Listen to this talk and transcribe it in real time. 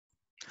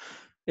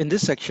In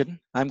this section,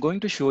 I'm going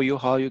to show you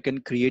how you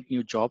can create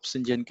new jobs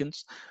in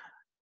Jenkins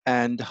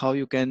and how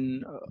you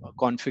can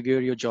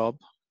configure your job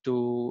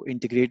to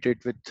integrate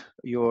it with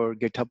your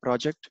GitHub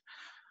project.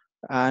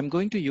 I'm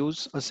going to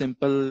use a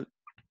simple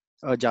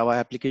Java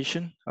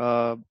application.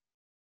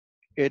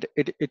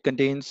 It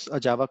contains a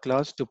Java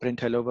class to print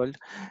hello world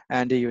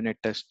and a unit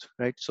test,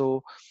 right?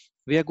 So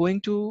we are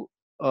going to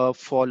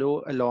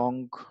follow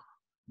along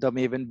the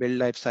Maven build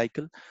life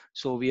cycle.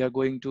 So we are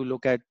going to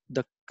look at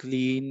the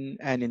clean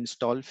and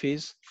install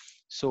phase.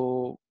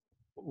 So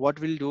what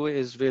we'll do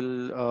is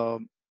we'll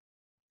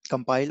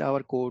compile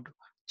our code,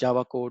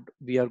 Java code.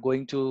 We are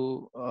going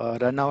to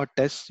run our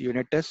tests,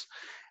 unit tests,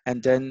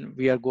 and then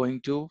we are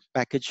going to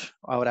package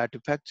our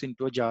artifacts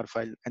into a jar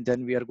file, and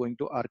then we are going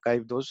to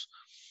archive those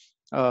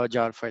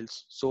jar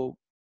files. So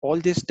all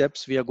these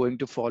steps we are going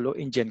to follow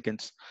in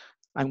Jenkins.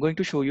 I'm going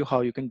to show you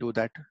how you can do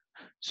that.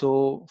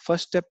 So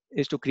first step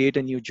is to create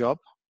a new job.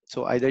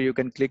 So either you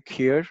can click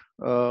here,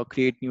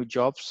 create new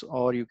jobs,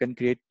 or you can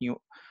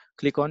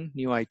click on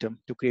new item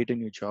to create a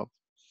new job.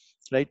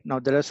 Right now,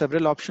 there are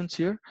several options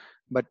here,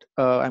 but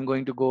I'm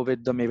going to go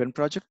with the Maven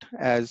project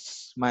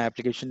as my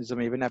application is a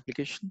Maven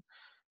application.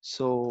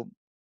 So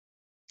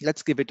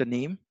let's give it a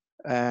name,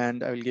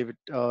 and I will give it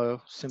a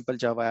simple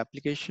Java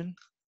application.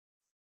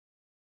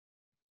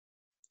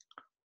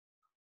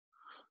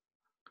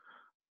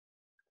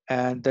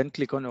 And then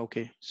click on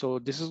OK. So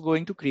this is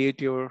going to create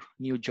your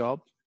new job,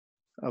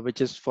 which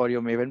is for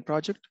your Maven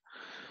project.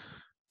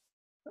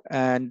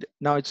 And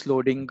now it's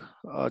loading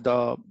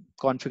the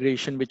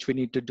configuration which we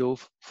need to do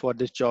for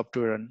this job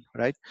to run,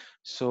 right?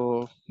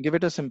 So give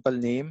it a simple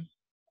name,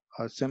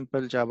 a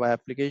simple Java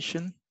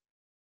application.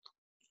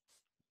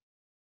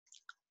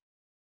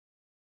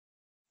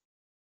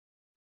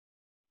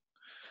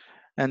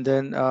 And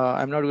then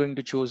I'm not going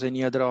to choose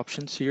any other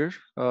options here.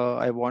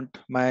 I want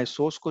my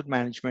source code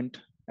management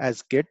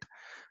as Git.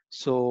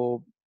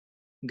 So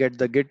get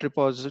the Git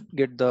repository,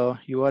 get the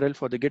URL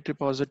for the Git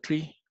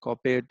repository,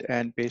 copy it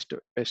and paste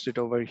it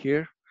over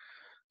here.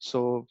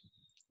 So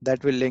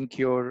that will link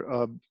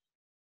your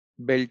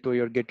build to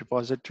your Git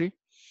repository.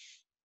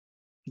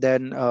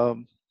 Then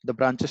the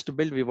branches to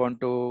build, we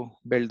want to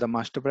build the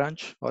master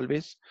branch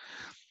always.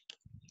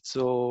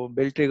 So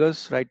build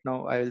triggers, right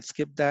now I will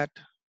skip that.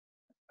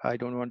 I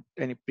don't want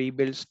any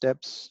pre-build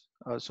steps.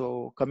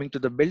 So coming to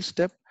the build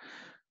step,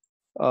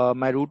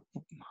 my root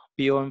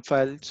POM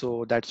file,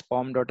 so that's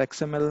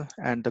pom.xml,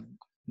 and the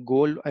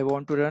goal I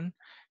want to run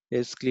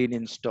is clean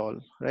install,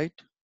 right?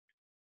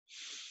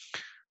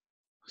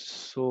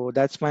 So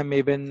that's my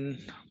Maven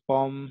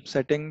POM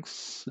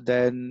settings.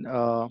 Then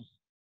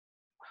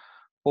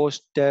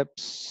post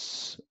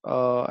steps,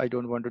 I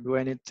don't want to do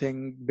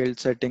anything. Build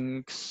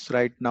settings,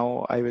 right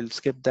now I will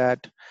skip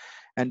that.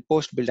 And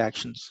post build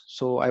actions.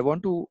 So I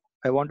want to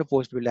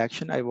post build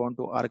action. I want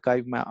to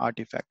archive my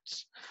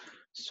artifacts.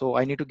 So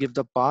I need to give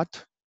the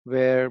path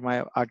where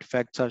my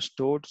artifacts are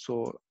stored.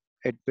 So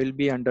it will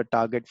be under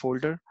target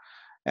folder,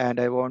 and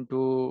I want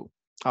to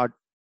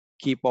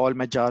keep all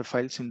my jar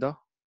files in the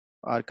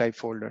archive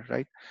folder,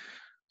 right?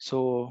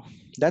 So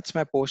that's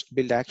my post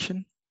build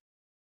action.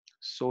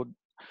 So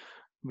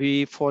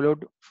we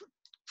followed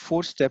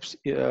four steps.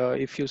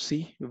 If you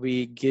see,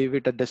 we gave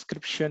it a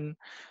description.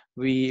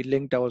 We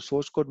linked our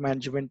source code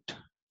management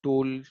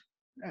tool,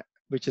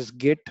 which is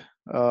Git,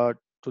 to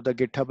the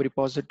GitHub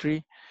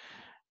repository.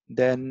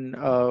 Then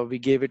we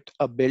gave it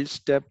a build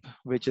step,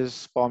 which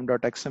is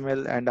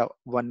pom.xml, and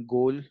one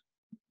goal,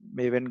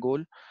 Maven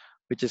goal,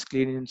 which is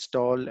clean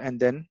install. And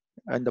then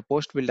in the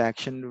post build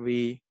action,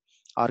 we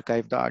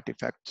archive the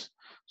artifacts.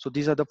 So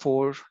these are the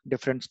four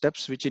different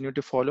steps which you need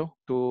to follow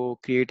to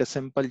create a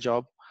simple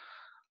job,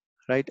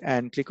 right?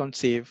 And click on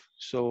save.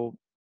 So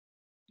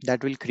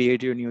that will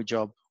create your new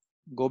job.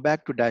 Go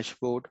back to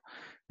dashboard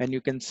and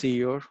you can see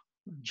your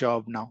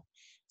job now.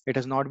 It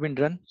has not been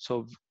run.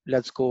 So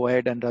let's go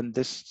ahead and run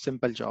this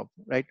simple job,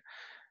 right?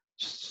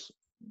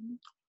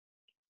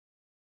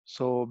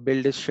 So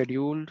build is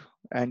scheduled,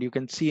 and you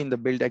can see in the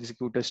build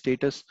executor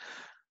status,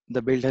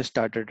 the build has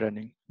started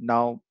running.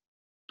 Now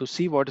to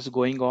see what is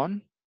going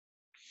on,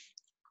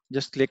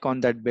 just click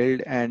on that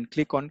build and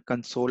click on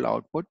console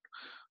output.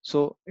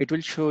 So it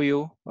will show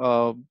you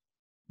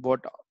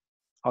what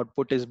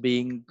output is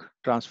being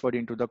transferred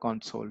into the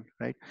console,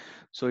 right?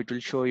 So it will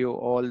show you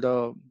all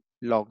the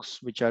logs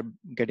which are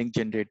getting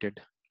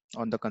generated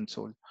on the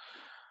console.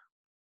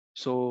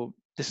 So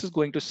this is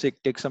going to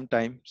take some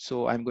time.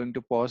 So I'm going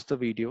to pause the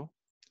video.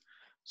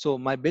 So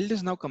my build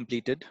is now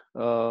completed.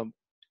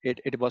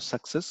 It was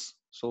success.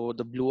 So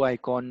the blue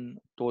icon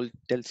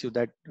tells you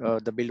that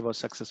the build was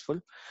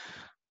successful.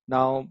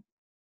 Now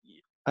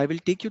I will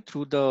take you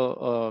through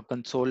the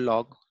console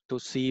log to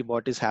see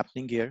what is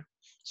happening here.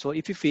 So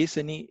if you face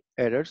any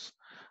errors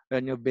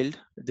when you build,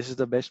 this is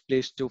the best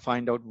place to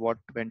find out what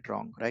went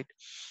wrong, right?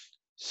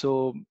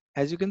 So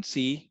as you can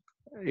see,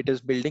 it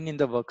is building in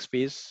the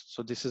workspace.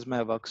 So this is my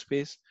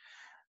workspace.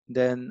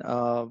 Then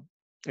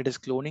it is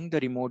cloning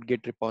the remote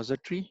Git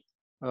repository,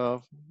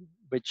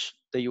 which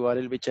the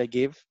URL which I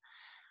gave.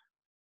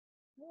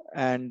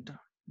 And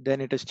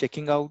then it is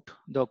checking out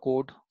the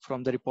code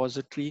from the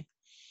repository,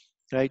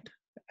 right?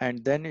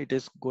 And then it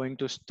is going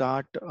to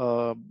start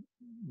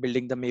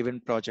building the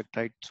Maven project,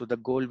 right? So the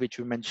goal which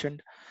we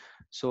mentioned,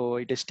 so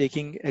it is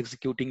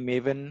executing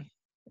Maven.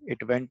 It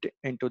went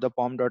into the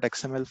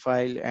pom.xml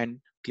file and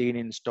clean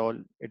install.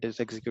 It is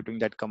executing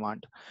that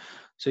command.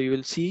 So you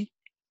will see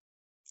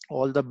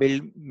all the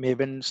build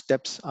Maven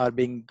steps are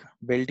being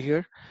built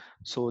here.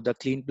 So the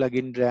clean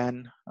plugin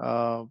ran,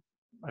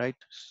 right?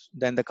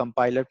 Then the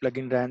compiler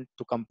plugin ran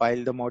to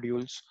compile the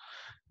modules.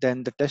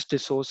 Then the test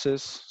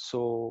resources.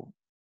 So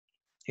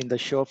in the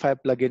Surefire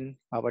plugin,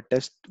 our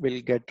test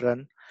will get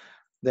run.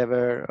 There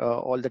were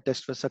all the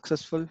tests were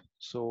successful,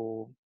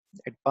 so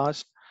it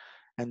passed.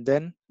 And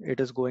then it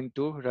is going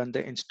to run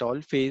the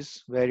install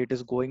phase where it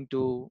is going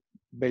to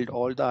build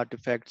all the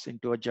artifacts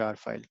into a jar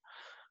file,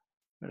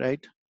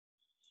 right?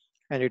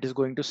 And it is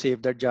going to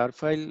save that jar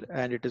file,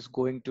 and it is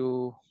going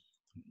to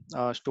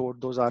store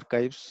those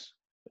archives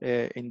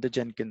in the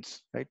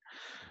Jenkins, right?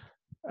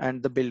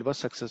 And the build was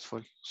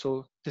successful.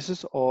 So this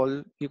is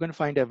all. You can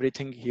find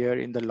everything here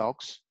in the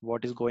logs,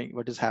 what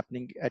is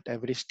happening at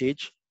every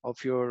stage of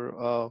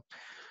your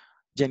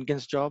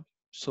Jenkins job.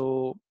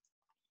 So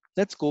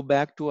let's go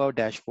back to our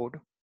dashboard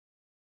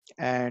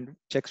and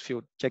check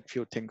few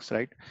things,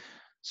 right?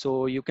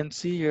 So you can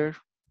see here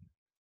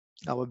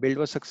our build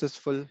was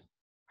successful.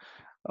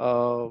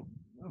 uh,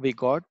 we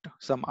got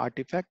some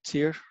artifacts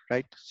here,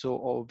 right?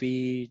 So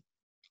we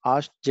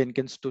asked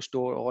Jenkins to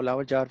store all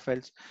our jar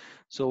files.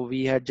 So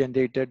we had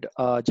generated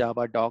a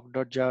java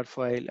doc.jar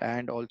file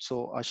and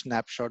also a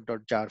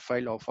snapshot.jar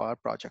file of our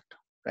project,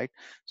 right?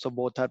 So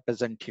both are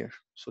present here.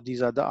 So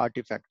these are the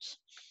artifacts.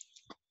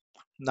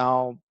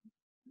 Now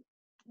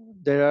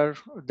there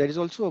is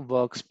also a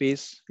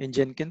workspace in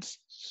Jenkins,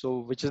 so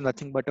which is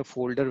nothing but a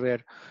folder where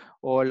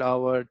all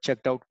our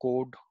checked out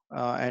code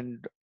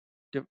and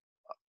the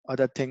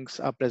other things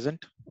are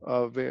present,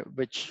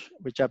 which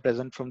are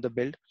present from the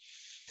build.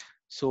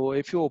 So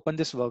if you open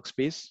this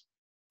workspace,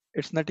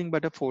 it's nothing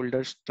but a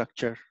folder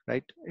structure,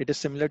 right? It is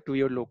similar to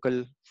your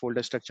local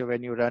folder structure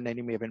when you run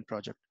any Maven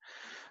project.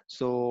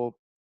 So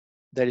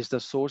there is the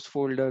source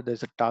folder,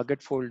 there's a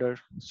target folder.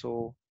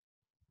 So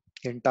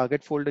in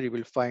target folder, you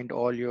will find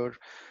all your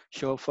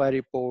Surefire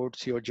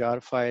reports, your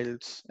jar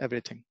files,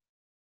 everything.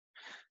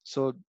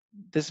 So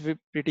this will be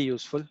pretty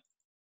useful.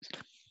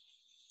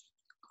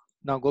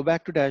 Now go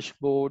back to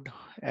dashboard,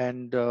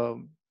 and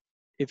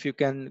if you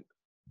can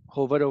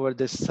hover over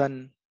this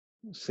sun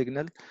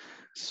signal.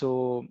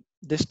 So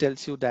this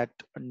tells you that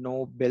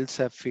no builds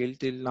have failed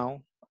till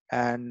now,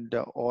 and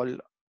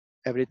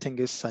everything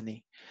is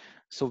sunny.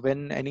 So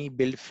when any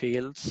build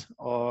fails,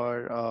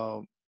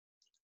 or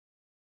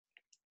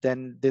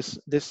then this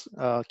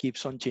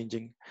keeps on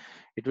changing.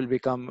 It will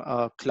become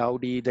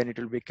cloudy, then it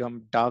will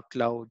become dark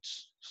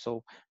clouds.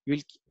 So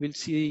we'll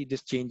see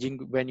this changing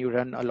when you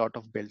run a lot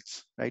of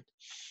builds, right?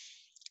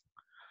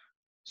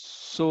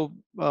 So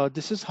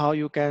this is how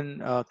you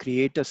can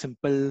create a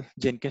simple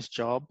Jenkins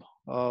job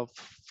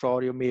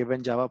for your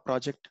Maven Java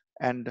project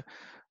and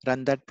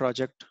run that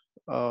project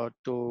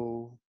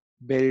to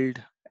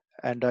build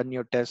and run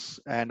your tests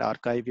and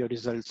archive your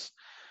results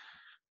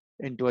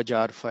into a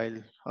jar file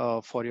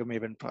for your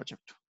Maven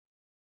project.